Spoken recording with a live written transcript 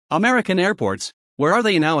American airports, where are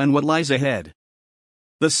they now and what lies ahead?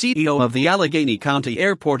 The CEO of the Allegheny County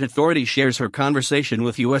Airport Authority shares her conversation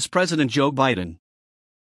with U.S. President Joe Biden.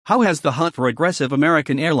 How has the hunt for aggressive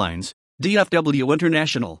American Airlines, DFW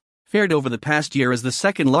International, fared over the past year as the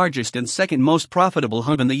second largest and second most profitable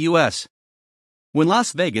hub in the U.S.? When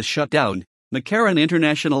Las Vegas shut down, McCarran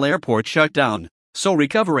International Airport shut down, so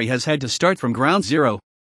recovery has had to start from ground zero.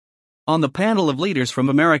 On the panel of leaders from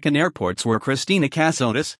American airports were Christina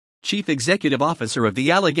Cassotis, Chief Executive Officer of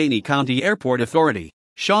the Allegheny County Airport Authority,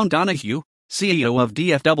 Sean Donahue, CEO of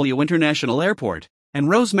DFW International Airport, and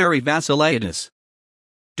Rosemary Vassiliadis,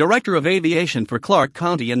 Director of Aviation for Clark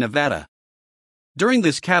County in Nevada. During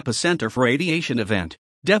this CAPA Center for Aviation event,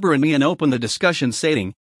 Deborah Meehan opened the discussion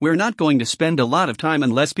saying, "We're not going to spend a lot of time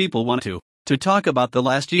unless people want to talk about the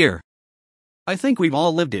last year. I think we've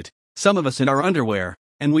all lived it, some of us in our underwear,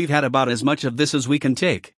 and we've had about as much of this as we can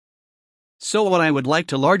take. So what I would like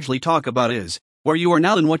to largely talk about is where you are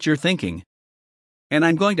now and what you're thinking. And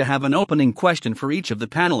I'm going to have an opening question for each of the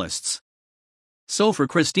panelists." So for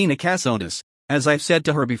Christina Cassotis, as I've said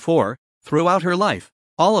to her before, throughout her life,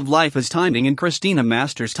 all of life is timing and Christina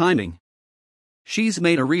masters timing. She's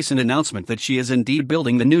made a recent announcement that she is indeed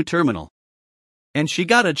building the new terminal. And she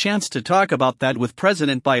got a chance to talk about that with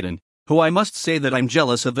President Biden, who I must say that I'm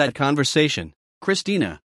jealous of that conversation,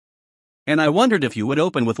 Christina. And I wondered if you would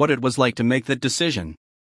open with what it was like to make that decision.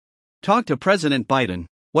 Talk to President Biden,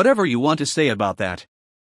 whatever you want to say about that.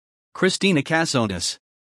 Christina Cassotis.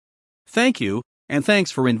 Thank you, and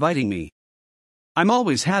thanks for inviting me. I'm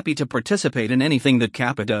always happy to participate in anything that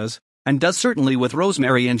CAPA does, and does certainly with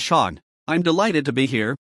Rosemary and Sean. I'm delighted to be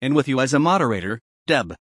here, and with you as a moderator,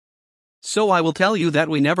 Deb. So I will tell you that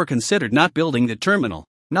we never considered not building the terminal,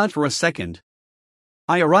 not for a second.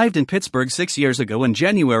 I arrived in Pittsburgh 6 years ago in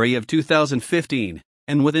January of 2015,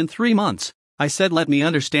 and within 3 months, I said, "Let me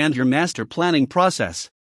understand your master planning process."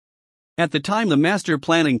 At the time, the master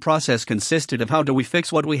planning process consisted of how do we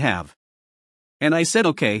fix what we have. And I said,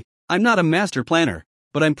 "Okay, I'm not a master planner,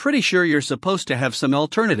 but I'm pretty sure you're supposed to have some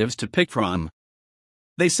alternatives to pick from."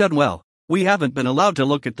 They said, "Well, we haven't been allowed to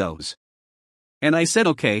look at those." And I said,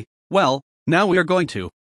 "Okay, well, now we are going to."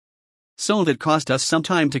 So that cost us some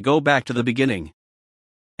time to go back to the beginning.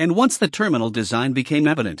 And once the terminal design became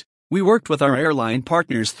evident, we worked with our airline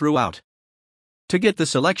partners throughout to get the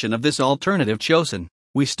selection of this alternative chosen.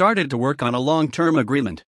 We started to work on a long-term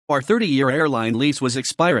agreement. Our 30-year airline lease was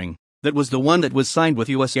expiring. That was the one that was signed with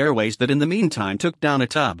U.S. Airways that in the meantime took down a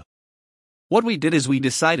tub. What we did is we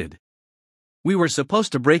decided we were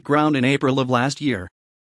supposed to break ground in April of last year.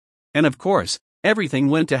 And of course, everything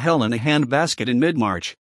went to hell in a handbasket in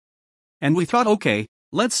mid-March. And we thought, okay,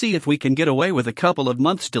 let's see if we can get away with a couple of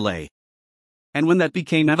months delay. And when that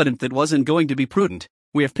became evident that wasn't going to be prudent,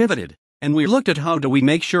 we have pivoted, and we looked at how do we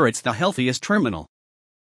make sure it's the healthiest terminal.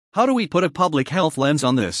 How do we put a public health lens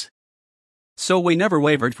on this? So we never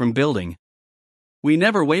wavered from building. We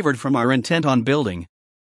never wavered from our intent on building.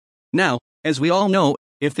 Now, as we all know,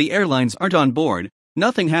 if the airlines aren't on board,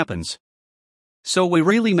 nothing happens. So we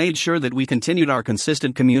really made sure that we continued our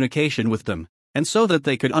consistent communication with them, and so that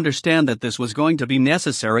they could understand that this was going to be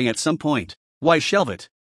necessary at some point. Why shelve it?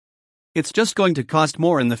 It's just going to cost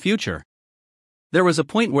more in the future. There was a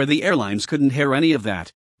point where the airlines couldn't hear any of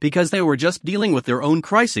that, because they were just dealing with their own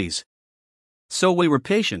crises. So we were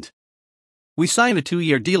patient. We signed a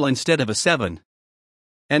 2-year deal instead of a 7.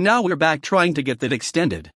 And now we're back trying to get that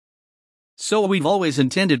extended. So we've always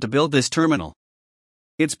intended to build this terminal.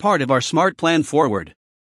 It's part of our smart plan forward.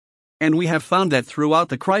 And we have found that throughout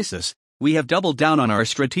the crisis, we have doubled down on our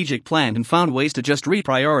strategic plan and found ways to just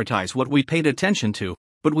reprioritize what we paid attention to,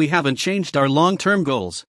 but we haven't changed our long-term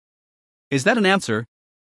goals. Is that an answer?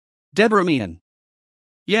 Deborah Meehan.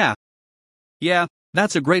 Yeah,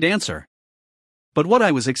 that's a great answer. But what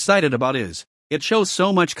I was excited about is, it shows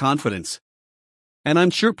so much confidence. And I'm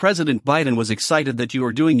sure President Biden was excited that you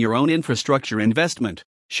are doing your own infrastructure investment,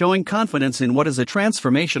 showing confidence in what is a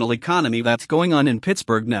transformational economy that's going on in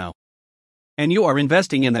Pittsburgh now. And you are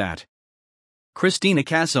investing in that. Christina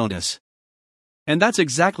Cassotis. And that's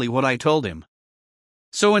exactly what I told him.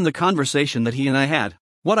 So in the conversation that he and I had,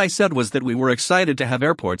 what I said was that we were excited to have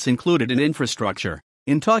airports included in infrastructure,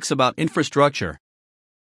 in talks about infrastructure.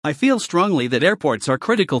 I feel strongly that airports are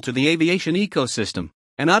critical to the aviation ecosystem,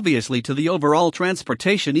 and obviously to the overall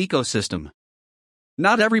transportation ecosystem.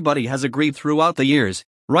 Not everybody has agreed throughout the years,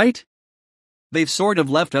 right? They've sort of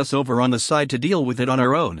left us over on the side to deal with it on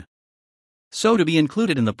our own. So to be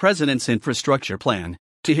included in the President's infrastructure plan,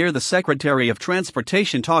 to hear the Secretary of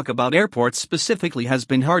Transportation talk about airports specifically has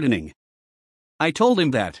been heartening. I told him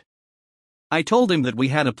that I told him that we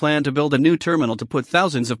had a plan to build a new terminal to put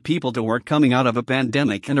thousands of people to work coming out of a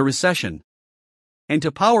pandemic and a recession, and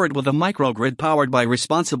to power it with a microgrid powered by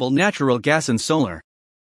responsible natural gas and solar.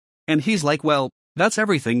 And he's like, well, that's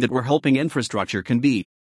everything that we're hoping infrastructure can be.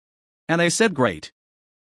 And I said, great.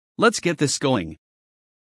 Let's get this going.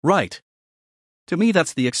 Right. To me,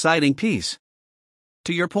 that's the exciting piece.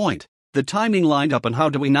 To your point, the timing lined up, and how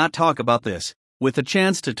do we not talk about this, with a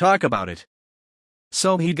chance to talk about it?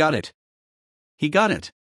 So he got it. He got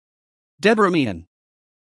it. Deborah Meehan.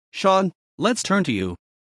 Sean, let's turn to you.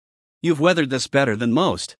 You've weathered this better than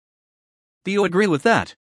most. Do you agree with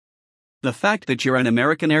that? The fact that you're an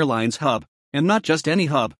American Airlines hub, and not just any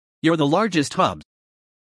hub, you're the largest hub.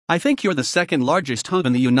 I think you're the second largest hub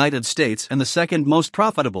in the United States and the second most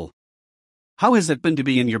profitable. How has it been to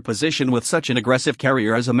be in your position with such an aggressive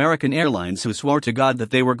carrier as American Airlines, who swore to God that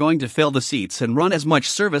they were going to fill the seats and run as much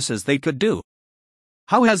service as they could do?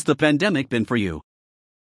 How has the pandemic been for you?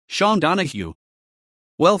 Sean Donahue.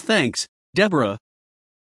 Well, thanks, Deborah.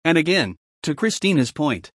 And again, to Christina's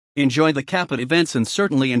point, enjoy the Capit events and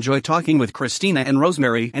certainly enjoy talking with Christina and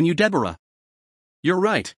Rosemary and you, Deborah. You're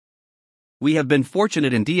right. We have been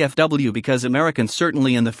fortunate in DFW because Americans,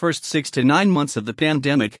 certainly in the first 6 to 9 months of the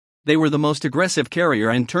pandemic, they were the most aggressive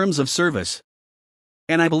carrier in terms of service.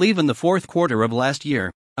 And I believe in the fourth quarter of last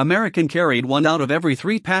year, American carried 1 out of every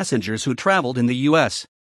 3 passengers who traveled in the U.S.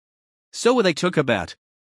 So they took a bet.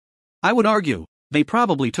 I would argue, they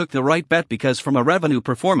probably took the right bet because from a revenue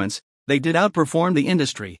performance, they did outperform the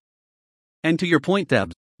industry. And to your point,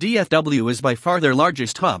 Deb, DFW is by far their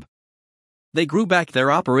largest hub. They grew back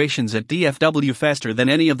their operations at DFW faster than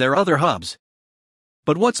any of their other hubs.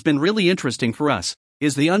 But what's been really interesting for us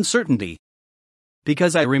is the uncertainty.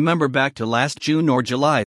 Because I remember back to last June or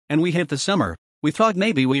July, and we hit the summer, we thought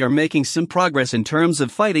maybe we are making some progress in terms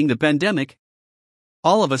of fighting the pandemic.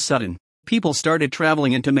 All of a sudden, people started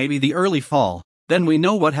traveling into maybe the early fall, then we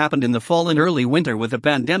know what happened in the fall and early winter with the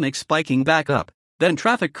pandemic spiking back up, then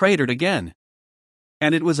traffic cratered again.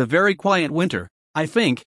 And it was a very quiet winter, I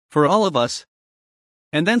think, for all of us.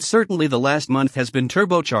 And then certainly the last month has been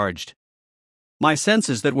turbocharged. My sense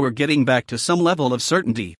is that we're getting back to some level of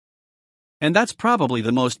certainty. And that's probably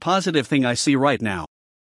the most positive thing I see right now.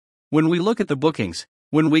 When we look at the bookings,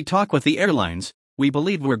 when we talk with the airlines, we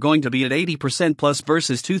believe we're going to be at 80% plus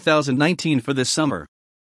versus 2019 for this summer.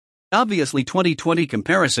 Obviously 2020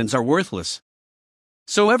 comparisons are worthless.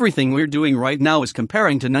 So everything we're doing right now is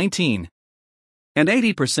comparing to 19. And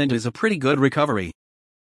 80% is a pretty good recovery.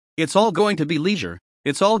 It's all going to be leisure,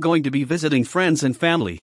 it's all going to be visiting friends and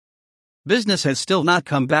family. Business has still not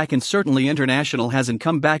come back, and certainly international hasn't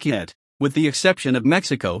come back yet, with the exception of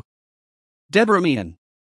Mexico. Deborah Meehan.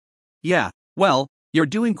 Yeah, well, you're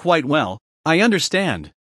doing quite well, I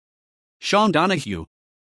understand. Sean Donahue.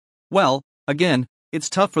 Well, again, it's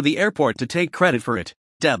tough for the airport to take credit for it,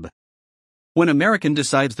 Deb. When American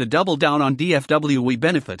decides to double down on DFW, we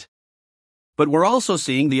benefit. But we're also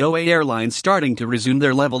seeing the OA airlines starting to resume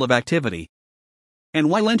their level of activity. And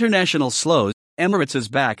while international slows, Emirates is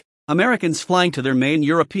back, Americans flying to their main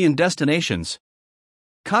European destinations.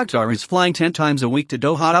 Qatar is flying 10 times a week to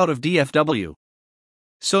Doha out of DFW.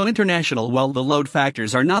 So international, while the load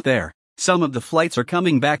factors are not there, some of the flights are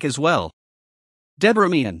coming back as well. Deborah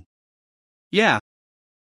Meehan. Yeah.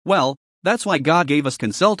 Well, that's why God gave us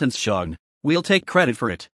consultants, Sean. We'll take credit for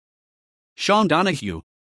it. Sean Donahue.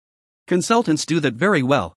 Consultants do that very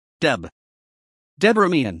well, Deb. Deborah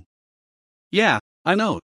Meehan. Yeah, I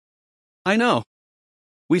know.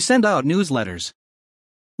 We send out newsletters.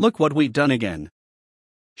 Look what we've done again.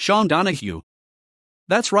 Sean Donahue.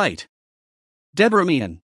 That's right. Deborah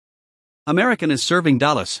Meehan. American is serving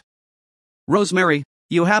Dallas. Rosemary,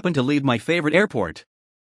 you happen to leave my favorite airport.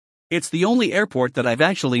 It's the only airport that I've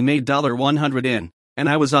actually made $100 in, and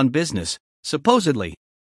I was on business, supposedly.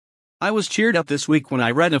 I was cheered up this week when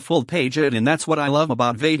I read a full-page ad, and that's what I love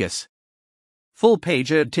about Vegas.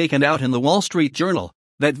 Full-page ad taken out in the Wall Street Journal,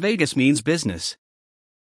 that Vegas means business.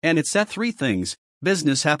 And it said 3 things: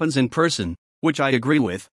 business happens in person, which I agree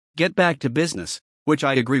with, get back to business, which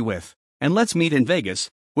I agree with, and let's meet in Vegas,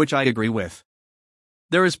 which I agree with.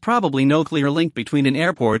 There is probably no clear link between an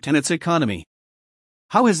airport and its economy.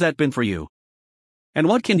 How has that been for you? And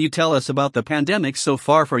what can you tell us about the pandemic so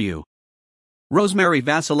far for you? Rosemary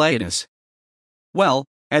Vassiliadis. Well,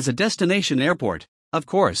 as a destination airport, of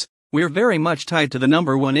course, we're very much tied to the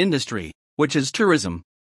number one industry, which is tourism.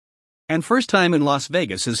 And first time in Las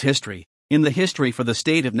Vegas's history, in the history for the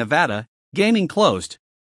state of Nevada, gaming closed.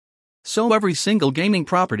 So every single gaming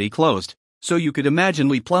property closed, so you could imagine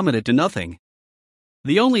we plummeted to nothing.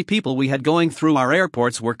 The only people we had going through our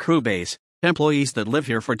airports were crew bays, employees that live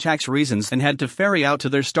here for tax reasons and had to ferry out to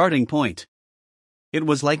their starting point. It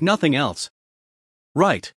was like nothing else.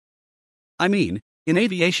 Right. I mean, in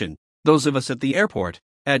aviation, those of us at the airport,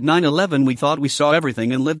 at 9/11 we thought we saw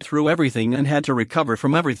everything and lived through everything and had to recover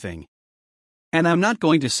from everything. And I'm not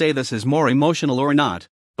going to say this is more emotional or not,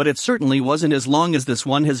 but it certainly wasn't as long as this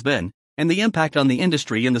one has been, and the impact on the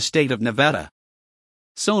industry in the state of Nevada.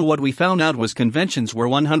 So what we found out was conventions were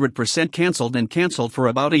 100% canceled for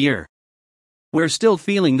about a year. We're still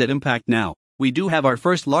feeling that impact now. We do have our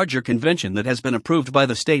first larger convention that has been approved by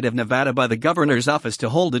the state of Nevada by the governor's office to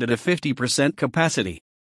hold it at a 50% capacity.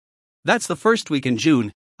 That's the first week in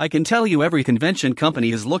June. I can tell you every convention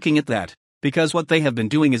company is looking at that, because what they have been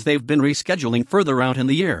doing is they've been rescheduling further out in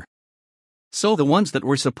the year. So the ones that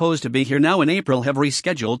were supposed to be here now in April have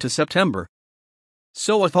rescheduled to September.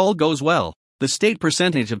 So if all goes well, the state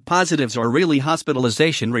percentage of positives or really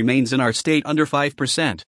hospitalization remains in our state under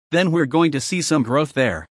 5%, then we're going to see some growth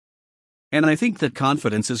there. And I think that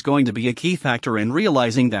confidence is going to be a key factor in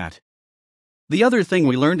realizing that. The other thing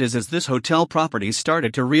we learned is as this hotel properties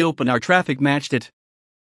started to reopen, our traffic matched it.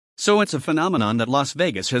 So it's a phenomenon that Las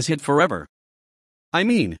Vegas has hit forever. I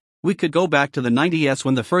mean, we could go back to the 90s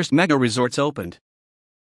when the first mega resorts opened.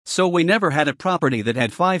 So we never had a property that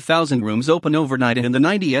had 5,000 rooms open overnight, and in the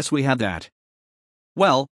 90s we had that.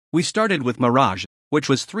 Well, we started with Mirage, which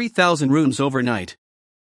was 3,000 rooms overnight.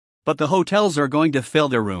 But the hotels are going to fill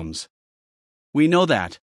their rooms. We know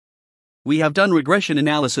that. We have done regression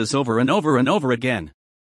analysis over and over again.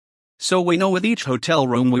 So we know with each hotel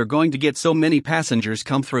room we're going to get so many passengers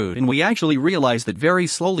come through, and we actually realized that very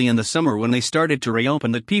slowly in the summer when they started to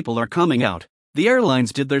reopen that people are coming out. The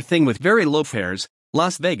airlines did their thing with very low fares.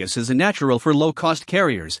 Las Vegas is a natural for low-cost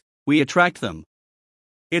carriers. We attract them.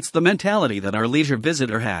 It's the mentality that our leisure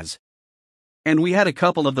visitor has. And we had a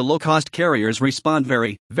couple of the low-cost carriers respond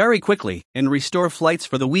very, very quickly and restore flights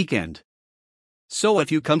for the weekend. So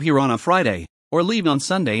if you come here on a Friday, or leave on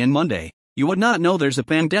Sunday and Monday, you would not know there's a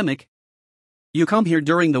pandemic. You come here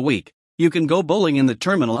during the week, you can go bowling in the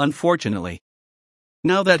terminal, unfortunately.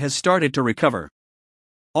 Now that has started to recover.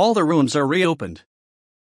 All the rooms are reopened.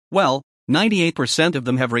 Well, 98% of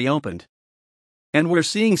them have reopened. And we're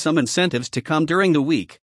seeing some incentives to come during the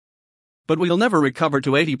week. But we'll never recover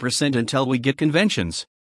to 80% until we get conventions.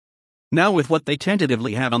 Now with what they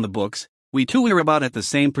tentatively have on the books, we too are about at the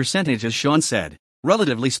same percentage as Sean said,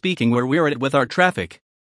 relatively speaking, where we're at with our traffic.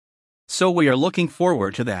 So we are looking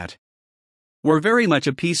forward to that. We're very much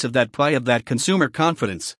a piece of that pie of that consumer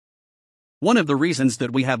confidence. One of the reasons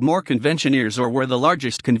that we have more conventioneers, or we're the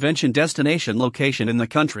largest convention destination location in the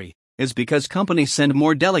country, is because companies send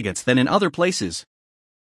more delegates than in other places.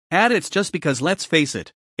 And it's just because, let's face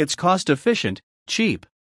it, it's cost efficient, cheap.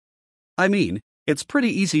 I mean, it's pretty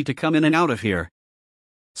easy to come in and out of here.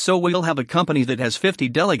 So we'll have a company that has 50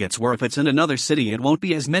 delegates, where if it's in another city it won't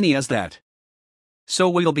be as many as that. So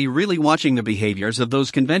we'll be really watching the behaviors of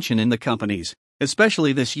those convention in the companies,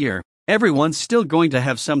 especially this year. Everyone's still going to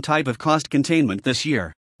have some type of cost containment this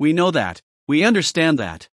year. We know that, we understand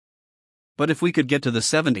that. But if we could get to the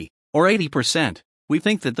 70 or 80%, we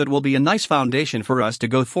think that will be a nice foundation for us to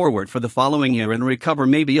go forward for the following year and recover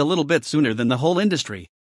maybe a little bit sooner than the whole industry.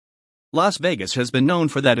 Las Vegas has been known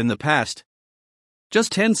for that in the past.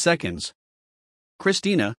 Just 10 seconds.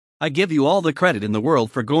 Christina, I give you all the credit in the world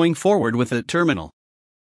for going forward with the terminal.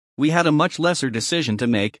 We had a much lesser decision to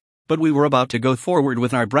make, but we were about to go forward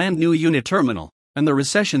with our brand new unit terminal, and the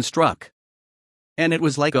recession struck. And it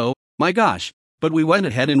was like, oh my gosh, but we went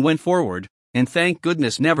ahead and went forward, and thank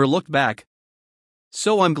goodness never looked back.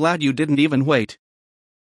 So I'm glad you didn't even wait.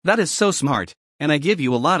 That is so smart, and I give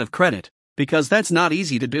you a lot of credit, because that's not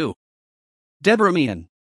easy to do. Deborah Meehan.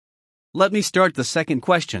 Let me start the second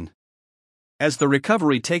question. As the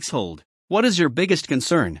recovery takes hold, what is your biggest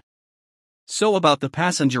concern? So about the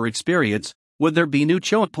passenger experience, would there be new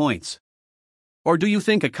choke points? Or do you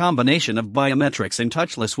think a combination of biometrics and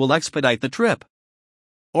touchless will expedite the trip?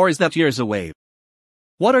 Or is that years away?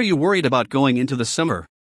 What are you worried about going into the summer?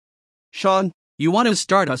 Sean, you want to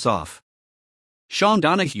start us off? Sean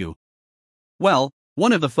Donahue. Well,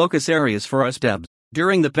 one of the focus areas for us, Deb,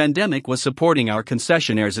 during the pandemic was supporting our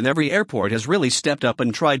concessionaires, and every airport has really stepped up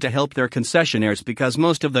and tried to help their concessionaires because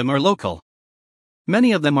most of them are local.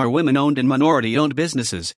 Many of them are women-owned and minority-owned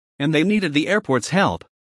businesses, and they needed the airport's help.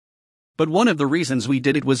 But one of the reasons we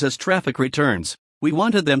did it was as traffic returns, we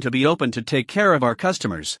wanted them to be open to take care of our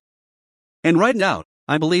customers. And right now,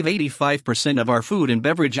 I believe 85% of our food and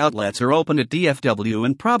beverage outlets are open at DFW,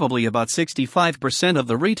 and probably about 65% of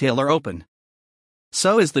the retail are open.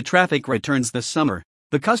 So as the traffic returns this summer,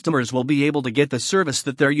 the customers will be able to get the service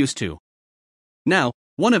that they're used to. Now,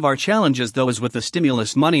 One of our challenges though is with the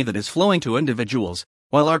stimulus money that is flowing to individuals.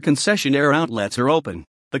 While our concessionaire outlets are open,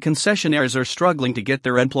 the concessionaires are struggling to get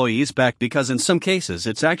their employees back because in some cases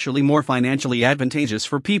it's actually more financially advantageous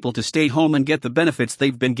for people to stay home and get the benefits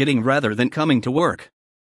they've been getting rather than coming to work.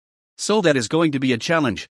 So that is going to be a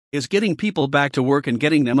challenge, is getting people back to work and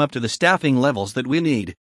getting them up to the staffing levels that we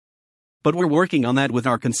need. But we're working on that with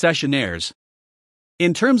our concessionaires.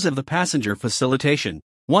 In terms of the passenger facilitation,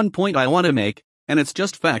 one point I want to make, and it's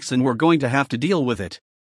just facts and we're going to have to deal with it.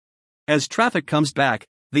 As traffic comes back,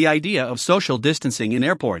 the idea of social distancing in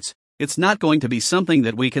airports, it's not going to be something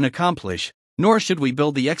that we can accomplish, nor should we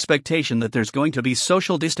build the expectation that there's going to be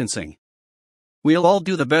social distancing. We'll all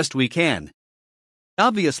do the best we can.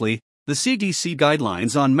 Obviously, the CDC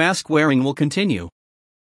guidelines on mask wearing will continue.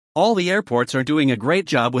 All the airports are doing a great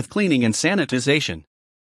job with cleaning and sanitization.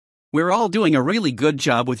 We're all doing a really good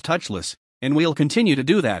job with touchless, and we'll continue to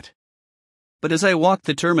do that. But as I walk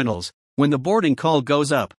the terminals, when the boarding call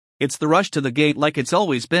goes up, it's the rush to the gate like it's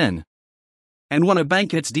always been. And when a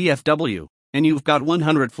bank hits DFW, and you've got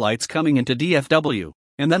 100 flights coming into DFW,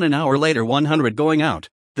 and then an hour later 100 going out,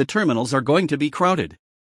 the terminals are going to be crowded.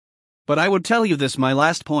 But I would tell you this, my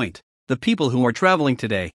last point, the people who are traveling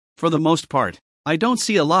today, for the most part, I don't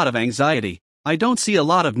see a lot of anxiety, I don't see a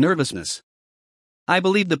lot of nervousness. I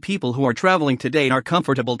believe the people who are traveling today are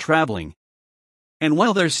comfortable traveling. And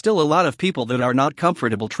while there's still a lot of people that are not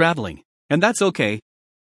comfortable traveling, and that's okay,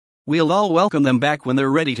 we'll all welcome them back when they're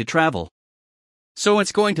ready to travel. So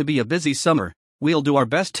it's going to be a busy summer, we'll do our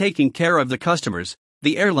best taking care of the customers,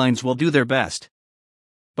 the airlines will do their best.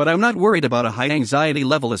 But I'm not worried about a high anxiety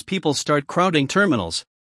level as people start crowding terminals.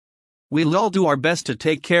 We'll all do our best to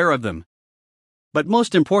take care of them. But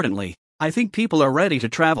most importantly, I think people are ready to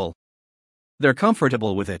travel. They're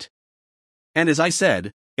comfortable with it. And as I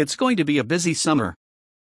said, it's going to be a busy summer.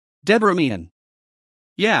 Deborah Meehan.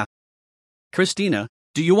 Yeah. Christina,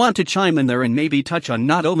 do you want to chime in there and maybe touch on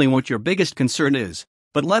not only what your biggest concern is,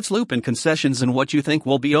 but let's loop in concessions and what you think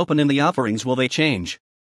will be open in the offerings, will they change?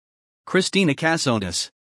 Christina Casonis.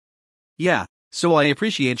 Yeah, so I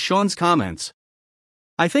appreciate Sean's comments.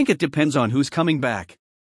 I think it depends on who's coming back.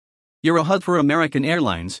 You're a hub for American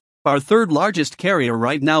Airlines, our third largest carrier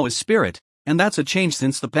right now is Spirit, and that's a change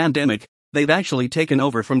since the pandemic. They've actually taken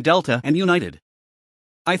over from Delta and United.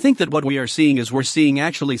 I think that what we are seeing is we're seeing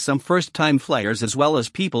actually some first-time flyers as well as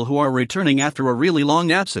people who are returning after a really long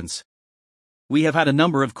absence. We have had a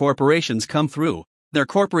number of corporations come through. Their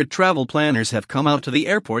corporate travel planners have come out to the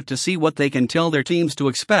airport to see what they can tell their teams to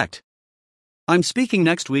expect. I'm speaking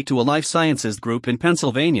next week to a life sciences group in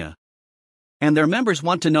Pennsylvania. And their members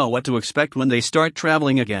want to know what to expect when they start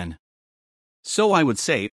traveling again. So I would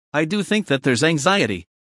say, I do think that there's anxiety.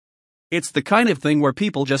 It's the kind of thing where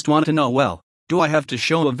people just want to know, well, do I have to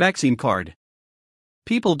show a vaccine card?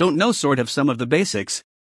 People don't know sort of some of the basics.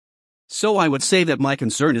 So I would say that my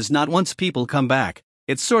concern is not once people come back,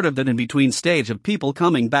 it's sort of that in-between stage of people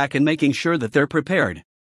coming back and making sure that they're prepared.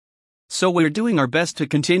 So we're doing our best to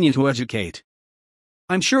continue to educate.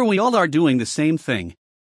 I'm sure we all are doing the same thing.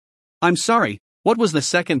 I'm sorry, what was the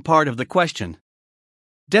second part of the question?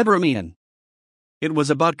 Deborah Meehan. It was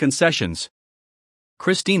about concessions.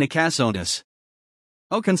 Christina Casonis.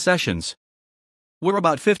 Oh, concessions. We're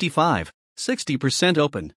about 55-60%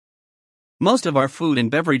 open. Most of our food and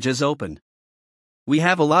beverage is open. We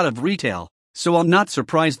have a lot of retail, so I'm not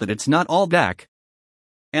surprised that it's not all back.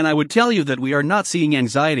 And I would tell you that we are not seeing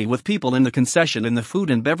anxiety with people in the concession in the food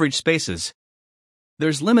and beverage spaces.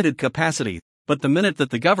 There's limited capacity, but the minute that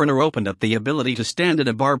the governor opened up the ability to stand at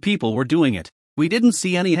a bar, people were doing it. We didn't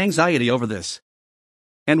see any anxiety over this.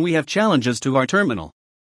 And we have challenges to our terminal.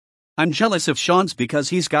 I'm jealous of Sean's because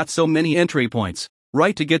he's got so many entry points,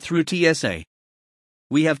 right, to get through TSA.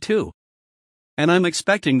 We have two. And I'm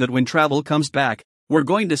expecting that when travel comes back, we're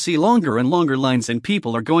going to see longer and longer lines and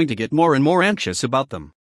people are going to get more and more anxious about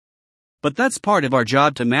them. But that's part of our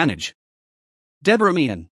job to manage. Deborah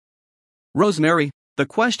Meehan. Rosemary, the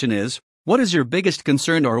question is, what is your biggest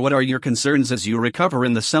concern or what are your concerns as you recover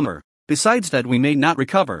in the summer, besides that we may not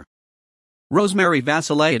recover? Rosemary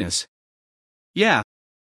Vassiliadis. Yeah.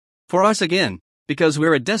 For us again, because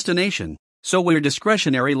we're a destination, so we're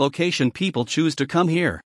discretionary location, people choose to come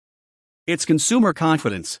here. It's consumer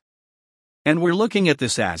confidence. And we're looking at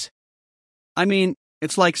this as,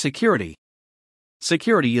 it's like security.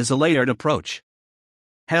 Security is a layered approach.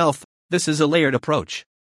 Health, this is a layered approach.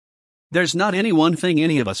 There's not any one thing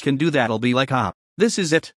any of us can do that'll be like, this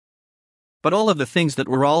is it. But all of the things that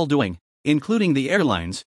we're all doing, including the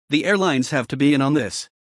airlines have to be in on this.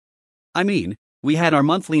 We had our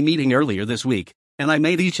monthly meeting earlier this week, and I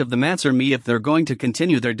made each of them answer me if they're going to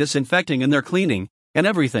continue their disinfecting and their cleaning, and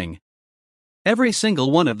everything. Every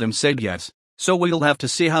single one of them said yes, so we'll have to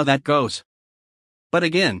see how that goes. But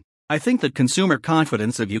again, I think that consumer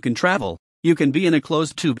confidence if you can travel, you can be in a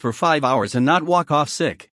closed tube for 5 hours and not walk off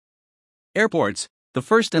sick. Airports, the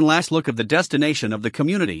first and last look of the destination of the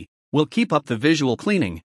community, will keep up the visual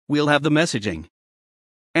cleaning, we'll have the messaging.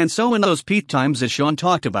 And so in those peak times as Sean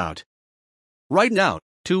talked about. Right now,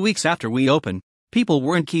 2 weeks after we open, people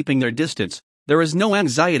weren't keeping their distance, there is no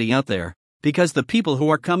anxiety out there, because the people who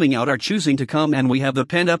are coming out are choosing to come and we have the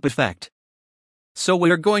pent-up effect. So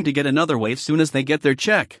we're going to get another wave soon as they get their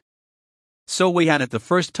check. So we had it the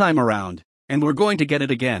first time around, and we're going to get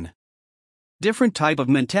it again. Different type of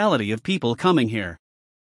mentality of people coming here.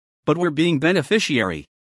 But we're being beneficiary.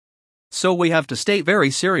 So we have to stay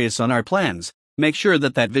very serious on our plans, make sure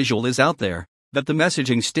that that visual is out there, that the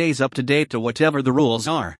messaging stays up to date to whatever the rules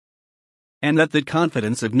are. And that the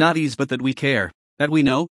confidence of not ease but that we care, that we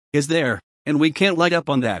know, is there, and we can't light up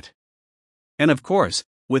on that. And of course,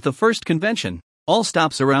 with the first convention, all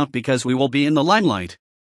stops are out because we will be in the limelight.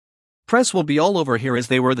 Press will be all over here as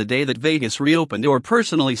they were the day that Vegas reopened or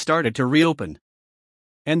personally started to reopen.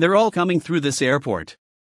 And they're all coming through this airport.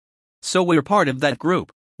 So we're part of that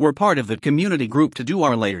group, we're part of the community group to do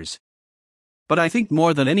our layers. But I think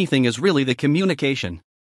more than anything is really the communication.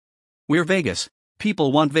 We're Vegas,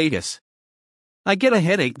 people want Vegas. I get a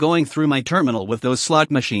headache going through my terminal with those slot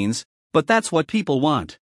machines, but that's what people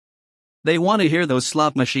want. They want to hear those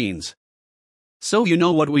slot machines. So you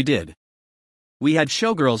know what we did? We had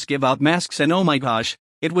showgirls give out masks and oh my gosh,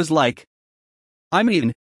 it was like... I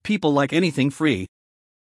mean, people like anything free.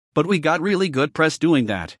 But we got really good press doing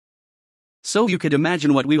that. So you could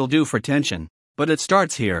imagine what we will do for tension, but it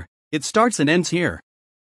starts here, it starts and ends here.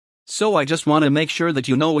 So I just want to make sure that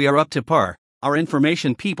you know we are up to par. Our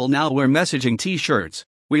information people now wear messaging t-shirts,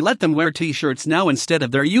 we let them wear t-shirts now instead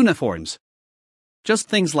of their uniforms. Just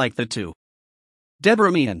things like that too.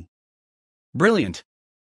 Deborah Meehan. Brilliant.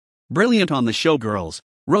 Brilliant on the showgirls,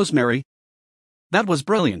 Rosemary. That was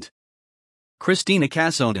brilliant. Christina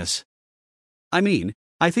Casonas. I mean,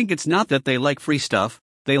 I think it's not that they like free stuff,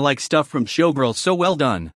 they like stuff from showgirls, so well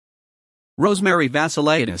done. Rosemary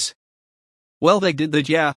Vassiliadis. Well, they did that,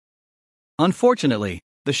 yeah. Unfortunately,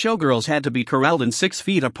 the showgirls had to be corralled in 6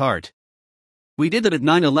 feet apart. We did it at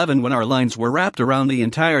 9/11 when our lines were wrapped around the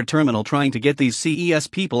entire terminal trying to get these CES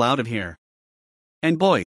people out of here. And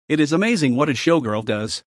boy, it is amazing what a showgirl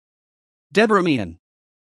does. Deborah Meehan.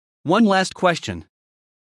 One last question.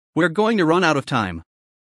 We're going to run out of time.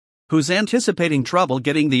 Who's anticipating trouble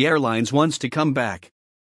getting the airlines ones to come back?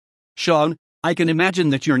 Sean, I can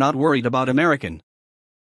imagine that you're not worried about American.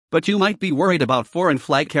 But you might be worried about foreign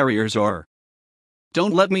flag carriers or...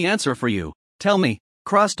 Don't let me answer for you, tell me,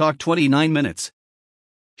 crosstalk 29 minutes.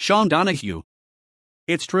 Sean Donahue.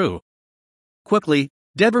 It's true. Quickly,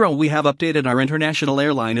 Deborah, we have updated our international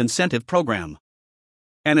airline incentive program.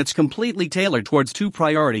 And it's completely tailored towards 2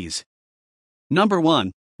 priorities. Number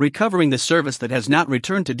 1, recovering the service that has not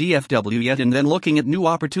returned to DFW yet and then looking at new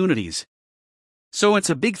opportunities. So it's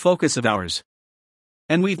a big focus of ours.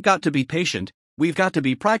 And we've got to be patient, we've got to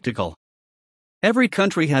be practical. Every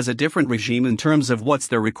country has a different regime in terms of what's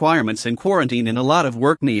their requirements in quarantine and a lot of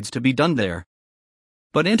work needs to be done there.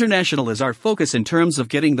 But international is our focus in terms of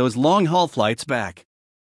getting those long-haul flights back.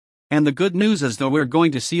 And the good news is though we're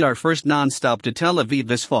going to see our first non-stop to Tel Aviv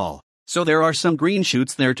this fall, so there are some green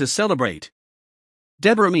shoots there to celebrate.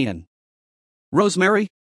 Deborah Meehan. Rosemary?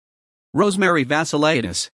 Rosemary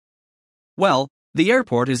Vassiliadis. Well, the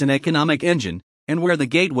airport is an economic engine, and we're the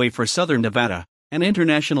gateway for Southern Nevada, and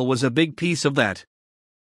international was a big piece of that.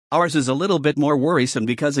 Ours is a little bit more worrisome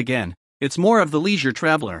because again, it's more of the leisure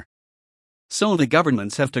traveler. So the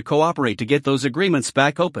governments have to cooperate to get those agreements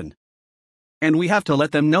back open. And we have to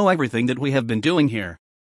let them know everything that we have been doing here.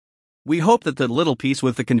 We hope that the little piece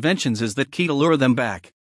with the conventions is that key to lure them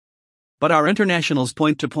back. But our internationals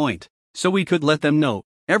point to point, so we could let them know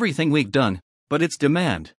everything we've done, but it's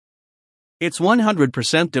demand. It's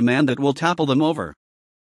 100% demand that will topple them over.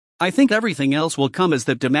 I think everything else will come as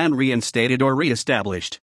that demand reinstated or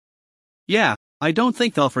reestablished. Yeah, I don't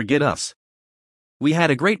think they'll forget us. We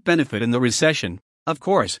had a great benefit in the recession, of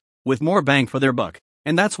course, with more bang for their buck,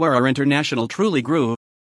 and that's where our international truly grew.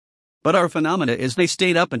 But our phenomena is they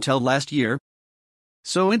stayed up until last year.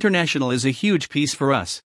 So international is a huge piece for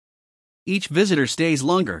us. Each visitor stays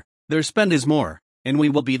longer, their spend is more, and we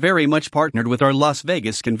will be very much partnered with our Las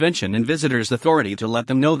Vegas Convention and Visitors Authority to let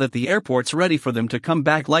them know that the airport's ready for them to come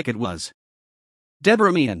back like it was.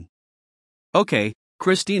 Deborah Meehan. Okay,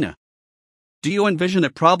 Christina. Do you envision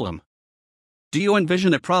a problem? Do you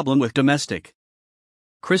envision a problem with domestic?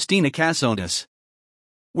 Christina Casonas.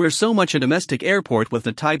 We're so much a domestic airport with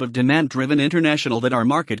the type of demand-driven international that our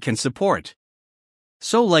market can support.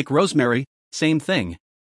 So like Rosemary, same thing.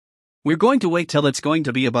 We're going to wait till it's going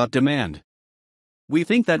to be about demand. We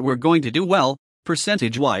think that we're going to do well,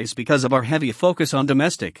 percentage-wise, because of our heavy focus on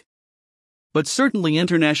domestic. But certainly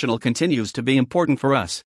international continues to be important for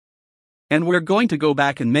us. And we're going to go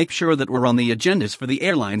back and make sure that we're on the agendas for the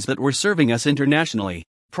airlines that were serving us internationally,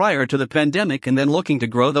 prior to the pandemic, and then looking to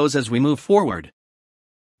grow those as we move forward.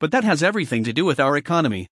 But that has everything to do with our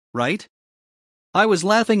economy, right? I was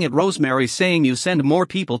laughing at Rosemary saying you send more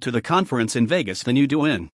people to the conference in Vegas than you do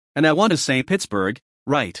in, and I want to say Pittsburgh,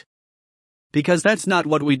 right? Because that's not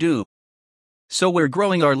what we do. So we're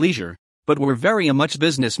growing our leisure, but we're very much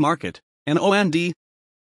business market, and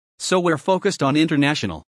so we're focused on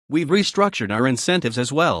international. We've restructured our incentives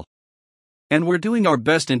as well. And we're doing our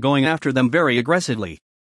best in going after them very aggressively.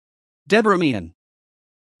 Deborah Meehan.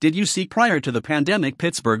 Did you see prior to the pandemic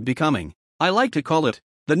Pittsburgh becoming, I like to call it,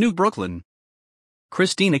 the new Brooklyn?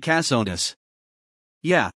 Christina Casonis.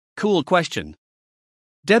 Yeah, cool question.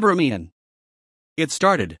 Deborah Meehan. It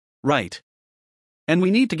started, right. And we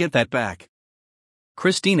need to get that back.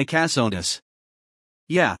 Christina Casonis.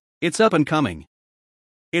 Yeah, it's up and coming.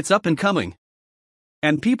 It's up and coming.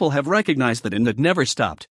 And people have recognized that, and it never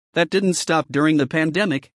stopped. That didn't stop during the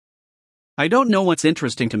pandemic. I don't know what's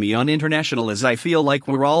interesting to me on international is I feel like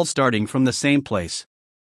we're all starting from the same place.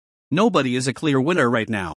 Nobody is a clear winner right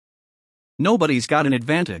now. Nobody's got an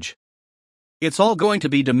advantage. It's all going to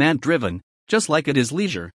be demand driven, just like it is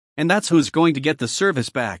leisure, and that's who's going to get the service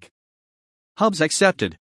back. Hubs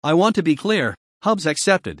accepted. I want to be clear, hubs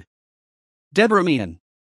accepted. Deborah Meehan.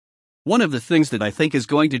 One of the things that I think is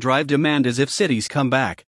going to drive demand is if cities come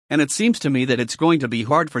back. And it seems to me that it's going to be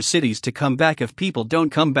hard for cities to come back if people don't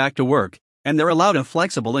come back to work, and they're allowed a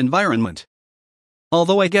flexible environment.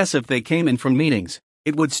 Although I guess if they came in from meetings,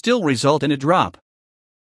 it would still result in a drop.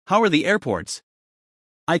 How are the airports?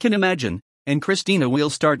 I can imagine, and Christina, we'll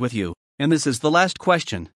start with you, and this is the last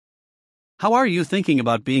question. How are you thinking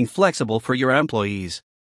about being flexible for your employees?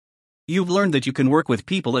 You've learned that you can work with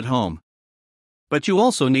people at home. But you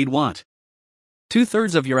also need what?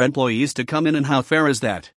 2/3 of your employees to come in, and how fair is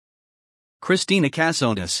that? Christina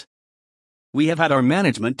Casonis. We have had our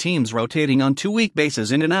management teams rotating on 2-week basis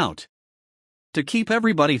in and out. To keep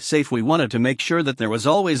everybody safe, we wanted to make sure that there was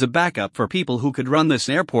always a backup for people who could run this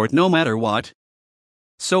airport no matter what.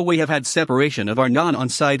 So we have had separation of our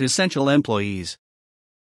non-on-site essential employees.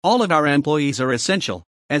 All of our employees are essential,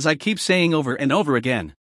 as I keep saying over and over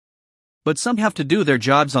again. But some have to do their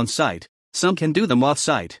jobs on site, some can do them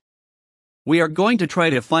off-site. We are going to try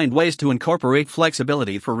to find ways to incorporate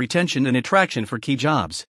flexibility for retention and attraction for key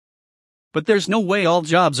jobs. But there's no way all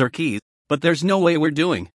jobs are key, but there's no way we're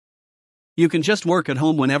doing. You can just work at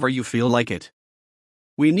home whenever you feel like it.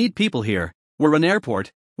 We need people here. We're an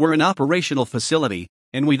airport, we're an operational facility,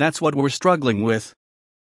 and that's what we're struggling with.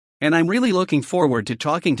 And I'm really looking forward to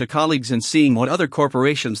talking to colleagues and seeing what other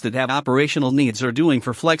corporations that have operational needs are doing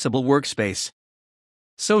for flexible workspace.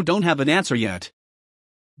 So don't have an answer yet.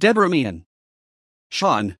 Deborah Meehan.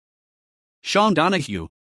 Sean Donahue.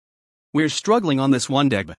 We're struggling on this one,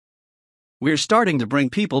 Deb. We're starting to bring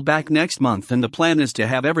people back next month, and the plan is to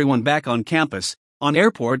have everyone back on campus, on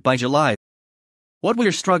airport by July. What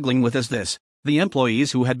we're struggling with is this: the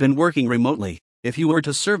employees who had been working remotely, if you were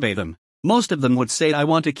to survey them, most of them would say, I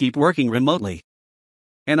want to keep working remotely.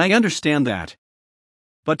 And I understand that.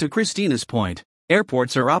 But to Christina's point,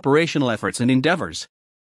 airports are operational efforts and endeavors.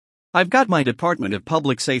 I've got my Department of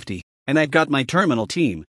Public Safety, and I've got my terminal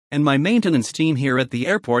team, and my maintenance team here at the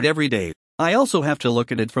airport every day. I also have to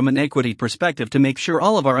look at it from an equity perspective to make sure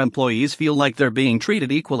all of our employees feel like they're being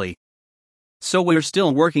treated equally. So we're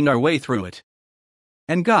still working our way through it.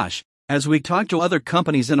 And gosh, as we talk to other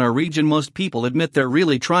companies in our region, most people admit they're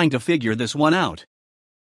really trying to figure this one out.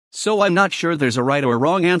 So I'm not sure there's a right or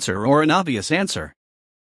wrong answer or an obvious answer.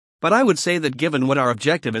 But I would say that given what our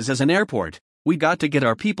objective is as an airport, we got to get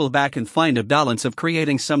our people back and find a balance of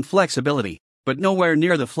creating some flexibility, but nowhere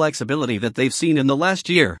near the flexibility that they've seen in the last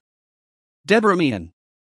year. Deborah Meehan.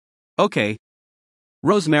 Okay.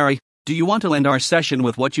 Rosemary, do you want to end our session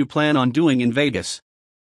with what you plan on doing in Vegas?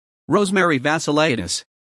 Rosemary Vassiliadis.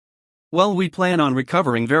 Well, we plan on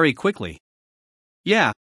recovering very quickly.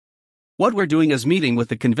 Yeah. What we're doing is meeting with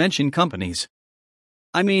the convention companies.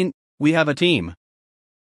 I mean, we have a team.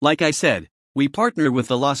 Like I said, we partner with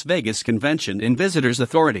the Las Vegas Convention and Visitors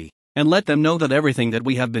Authority, and let them know that everything that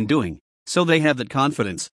we have been doing, so they have that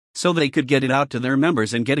confidence, so they could get it out to their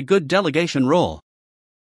members and get a good delegation role.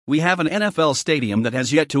 We have an NFL stadium that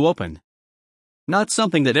has yet to open. Not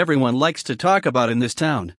something that everyone likes to talk about in this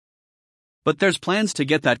town. But there's plans to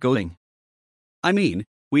get that going. I mean,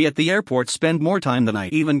 we at the airport spend more time than I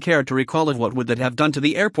even care to recall of what would that have done to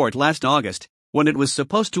the airport last August, when it was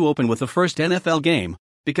supposed to open with the first NFL game,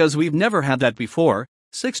 because we've never had that before,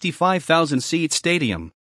 65,000 seat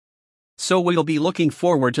stadium. So we'll be looking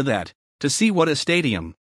forward to that, to see what a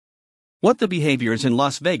stadium. What the behaviors in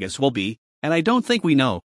Las Vegas will be, and I don't think we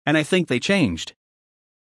know, and I think they changed.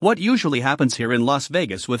 What usually happens here in Las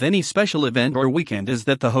Vegas with any special event or weekend is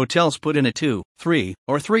that the hotels put in a 2, 3,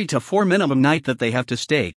 or 3 to 4 minimum night that they have to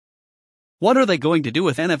stay. What are they going to do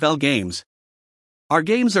with NFL games? Our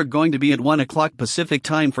games are going to be at 1 o'clock Pacific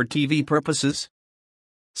time for TV purposes?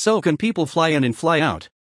 So can people fly in and fly out?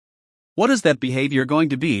 What is that behavior going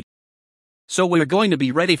to be? So we're going to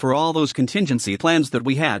be ready for all those contingency plans that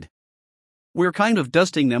we had. We're kind of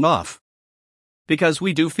dusting them off. Because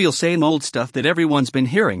we do feel same old stuff that everyone's been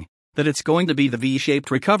hearing, that it's going to be the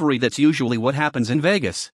V-shaped recovery that's usually what happens in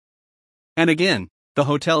Vegas. And again, the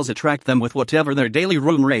hotels attract them with whatever their daily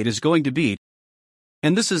room rate is going to be.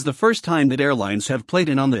 And this is the first time that airlines have played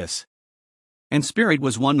in on this. And Spirit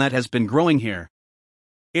was one that has been growing here.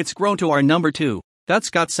 It's grown to our number 2, that's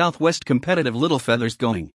got Southwest competitive little feathers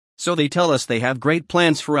going, so they tell us they have great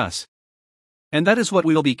plans for us. And that is what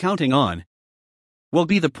we'll be counting on. We'll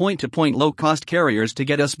be the point-to-point low-cost carriers to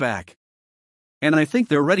get us back. And I think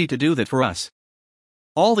they're ready to do that for us.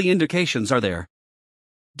 All the indications are there.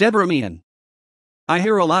 Deborah Meehan. I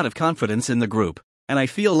hear a lot of confidence in the group, and I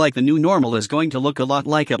feel like the new normal is going to look a lot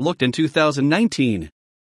like it looked in 2019.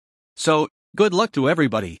 So, good luck to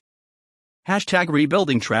everybody.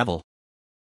 #rebuilding travel.